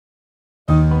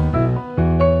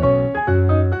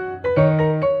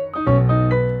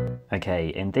Okay,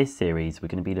 in this series we're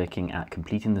going to be looking at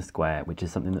completing the square, which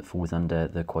is something that falls under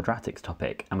the quadratics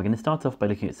topic, and we're going to start off by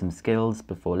looking at some skills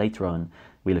before later on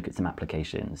we look at some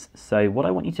applications. So what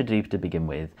I want you to do to begin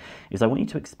with is I want you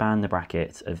to expand the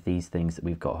brackets of these things that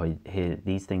we've got here,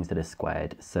 these things that are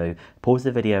squared. So pause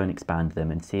the video and expand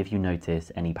them and see if you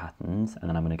notice any patterns, and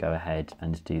then I'm going to go ahead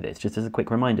and do this. Just as a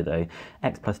quick reminder though,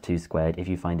 x plus 2 squared, if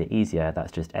you find it easier,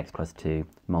 that's just x plus 2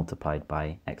 multiplied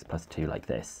by x plus 2 like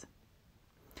this.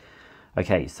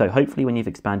 Okay, so hopefully when you've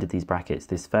expanded these brackets,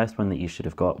 this first one that you should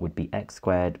have got would be x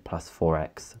squared plus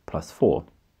 4x plus 4.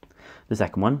 The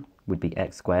second one would be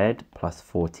x squared plus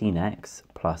 14x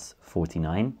plus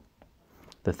 49.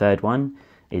 The third one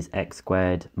is x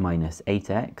squared minus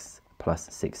 8x plus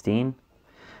 16.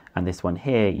 And this one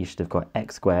here, you should have got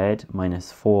x squared minus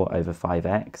 4 over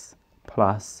 5x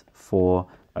plus 4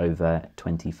 over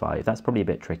 25. That's probably a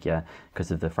bit trickier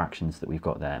because of the fractions that we've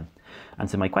got there. And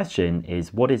so my question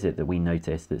is, what is it that we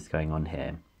notice that's going on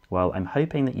here? Well, I'm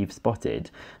hoping that you've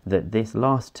spotted that this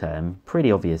last term,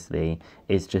 pretty obviously,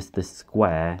 is just the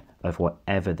square of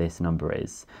whatever this number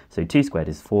is. So 2 squared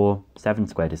is 4, 7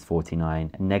 squared is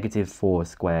 49, negative 4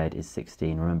 squared is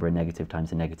 16. Remember, a negative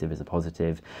times a negative is a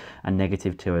positive, and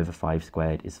negative 2 over 5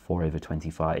 squared is 4 over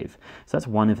 25. So that's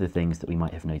one of the things that we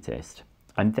might have noticed.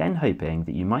 I'm then hoping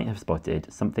that you might have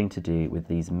spotted something to do with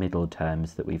these middle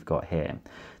terms that we've got here.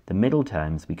 The middle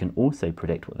terms, we can also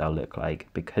predict what they'll look like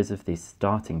because of this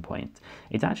starting point.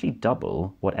 It's actually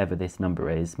double whatever this number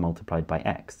is multiplied by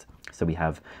x. So we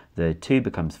have the 2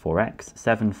 becomes 4x,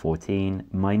 7, 14,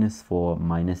 minus 4,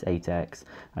 minus 8x,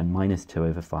 and minus 2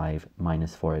 over 5,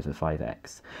 minus 4 over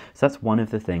 5x. So that's one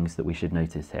of the things that we should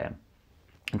notice here.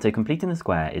 And so completing the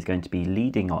square is going to be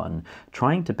leading on,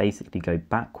 trying to basically go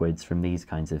backwards from these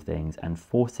kinds of things and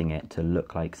forcing it to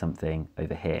look like something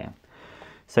over here.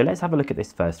 So let's have a look at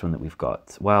this first one that we've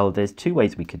got. Well, there's two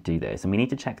ways we could do this, and we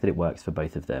need to check that it works for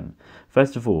both of them.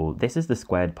 First of all, this is the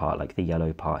squared part, like the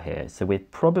yellow part here. So we're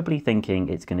probably thinking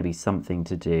it's going to be something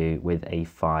to do with a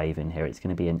 5 in here. It's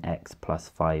going to be an x plus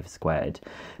 5 squared.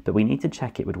 But we need to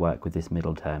check it would work with this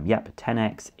middle term. Yep,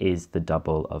 10x is the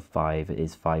double of 5. It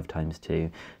is 5 times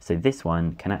 2. So this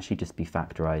one can actually just be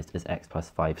factorized as x plus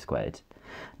 5 squared.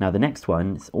 Now the next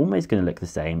one is almost going to look the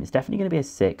same. It's definitely going to be a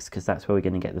 6 because that's where we're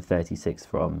going to get the 36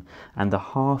 from. And the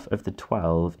half of the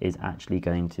 12 is actually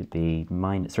going to be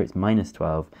minus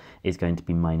 12 is going to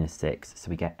be minus 6. So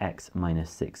we get x minus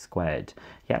 6 squared.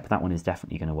 Yep, that one is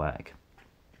definitely going to work.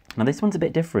 Now this one's a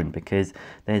bit different because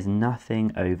there's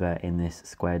nothing over in this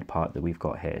squared part that we've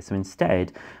got here. So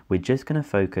instead, we're just going to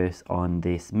focus on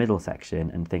this middle section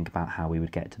and think about how we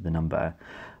would get to the number.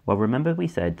 Well, remember we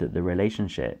said that the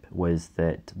relationship was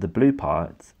that the blue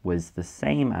part was the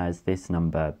same as this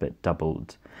number but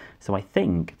doubled. So I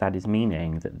think that is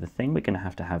meaning that the thing we're going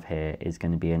to have here is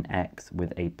going to be an x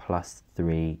with a plus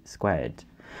 3 squared.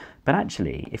 But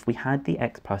actually, if we had the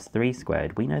x plus 3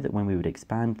 squared, we know that when we would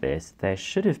expand this, there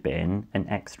should have been an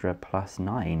extra plus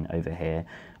 9 over here,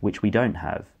 which we don't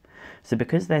have. So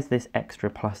because there's this extra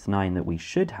plus 9 that we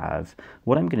should have,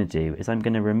 what I'm going to do is I'm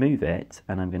going to remove it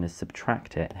and I'm going to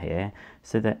subtract it here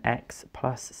so that x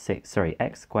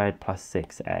squared plus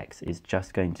 6x is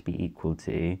just going to be equal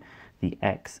to the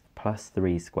x plus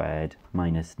 3 squared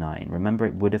minus 9. Remember,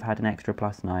 it would have had an extra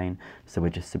plus 9, so we're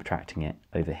just subtracting it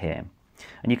over here.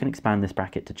 And you can expand this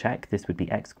bracket to check. This would be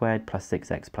x squared plus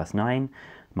 6x plus 9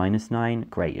 minus 9.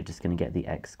 Great, you're just going to get the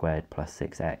x squared plus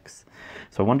 6x.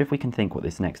 So I wonder if we can think what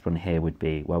this next one here would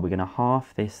be. Well, we're going to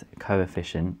half this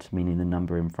coefficient, meaning the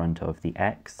number in front of the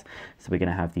x. So we're going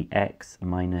to have the x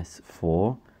minus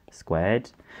 4 squared.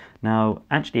 Now,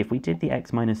 actually, if we did the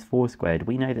x minus 4 squared,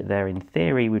 we know that there in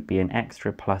theory would be an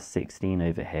extra plus 16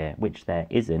 over here, which there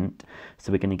isn't.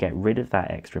 So we're going to get rid of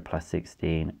that extra plus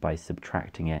 16 by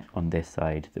subtracting it on this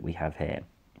side that we have here.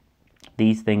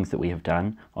 These things that we have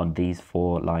done on these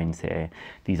 4 lines here,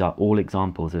 these are all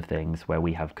examples of things where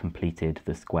we have completed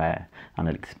the square, and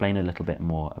I'll explain a little bit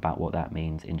more about what that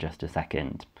means in just a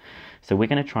second. So we're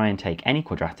going to try and take any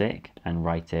quadratic and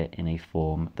write it in a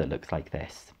form that looks like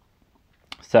this.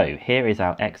 So here is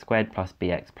our x squared plus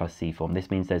bx plus c form. This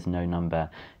means there's no number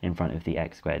in front of the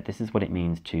x squared. This is what it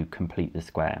means to complete the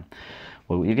square.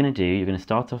 Well, what you're going to do, you're going to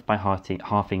start off by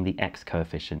halving the x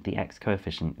coefficient. The x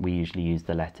coefficient, we usually use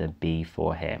the letter b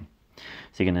for here.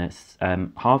 So you're going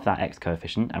to halve that x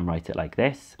coefficient and write it like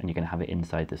this, and you're going to have it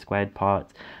inside the squared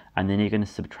part, and then you're going to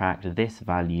subtract this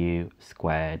value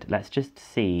squared. Let's just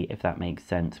see if that makes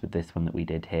sense with this one that we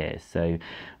did here. So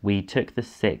we took the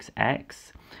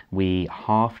 6x, we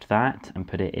halved that and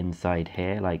put it inside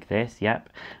here like this, yep,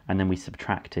 and then we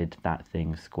subtracted that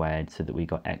thing squared so that we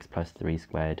got x plus 3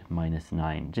 squared minus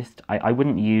 9. I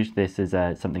wouldn't use this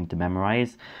as something to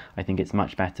memorize. I think it's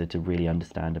much better to really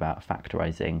understand about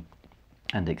factorizing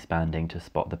and expanding to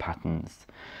spot the patterns.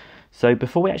 So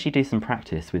before we actually do some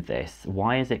practice with this,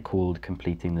 why is it called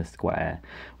completing the square?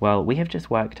 Well, we have just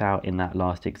worked out in that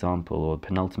last example, or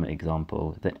penultimate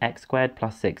example, that x squared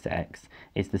plus 6x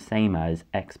is the same as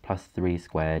x plus 3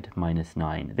 squared minus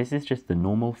 9. This is just the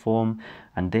normal form,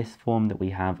 and this form that we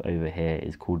have over here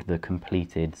is called the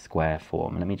completed square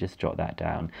form. Let me just jot that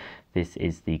down. This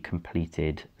is the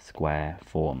completed square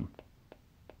form.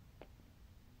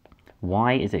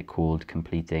 Why is it called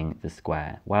completing the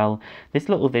square? Well, this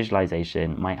little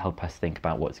visualization might help us think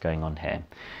about what's going on here.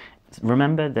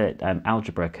 Remember that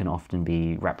algebra can often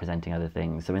be representing other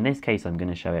things. So in this case, I'm going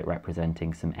to show it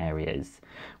representing some areas.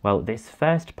 Well, this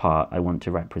first part, I want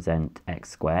to represent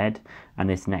x squared, and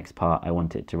this next part, I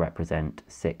want it to represent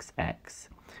 6x.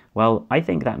 Well, I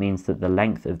think that means that the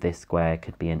length of this square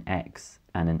could be an x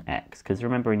and an x, because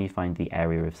remember when you find the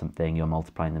area of something, you're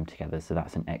multiplying them together, so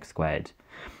that's an x squared.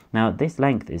 Now this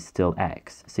length is still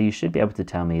x, so you should be able to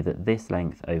tell me that this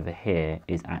length over here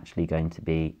is actually going to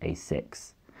be a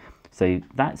 6. So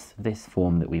that's this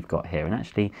form that we've got here, and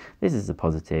actually this is a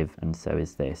positive and so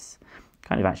is this.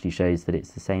 Kind of actually shows that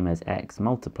it's the same as x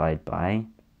multiplied by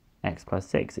x plus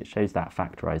 6. It shows that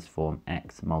factorized form,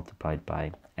 x multiplied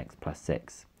by x plus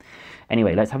 6.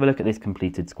 Anyway, let's have a look at this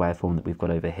completed square form that we've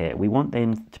got over here. We want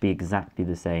them to be exactly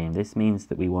the same. This means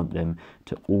that we want them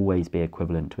to always be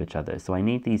equivalent to each other. So I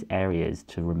need these areas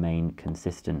to remain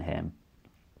consistent here.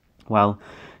 Well,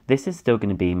 this is still going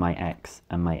to be my x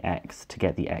and my x to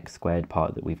get the x squared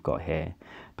part that we've got here.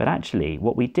 But actually,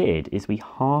 what we did is we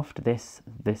halved this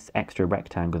extra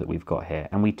rectangle that we've got here,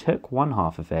 and we took one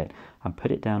half of it and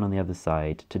put it down on the other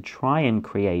side to try and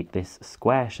create this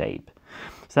square shape.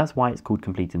 So that's why it's called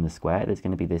completing the square. There's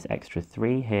going to be this extra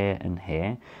 3 here and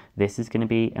here. This is going to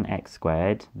be an x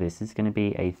squared, this is going to be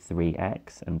a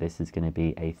 3x, and this is going to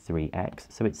be a 3x.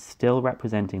 So it's still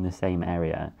representing the same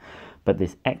area. But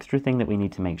this extra thing that we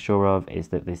need to make sure of is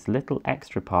that this little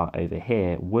extra part over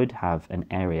here would have an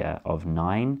area of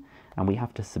 9, and we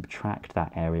have to subtract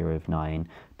that area of 9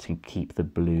 to keep the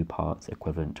blue parts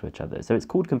equivalent to each other. So it's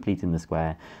called completing the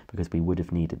square because we would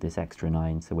have needed this extra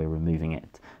 9, so we're removing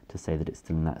it to say that it's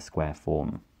still in that square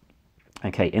form.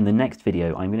 Okay, in the next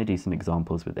video, I'm going to do some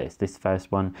examples with this. This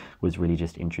first one was really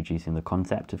just introducing the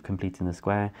concept of completing the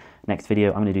square. Next video,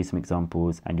 I'm going to do some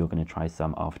examples, and you're going to try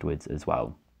some afterwards as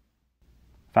well.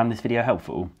 Found this video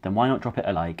helpful? Then why not drop it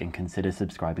a like and consider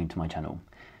subscribing to my channel.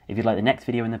 If you'd like the next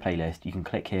video in the playlist, you can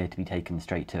click here to be taken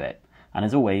straight to it. And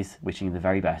as always, wishing you the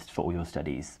very best for all your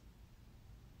studies.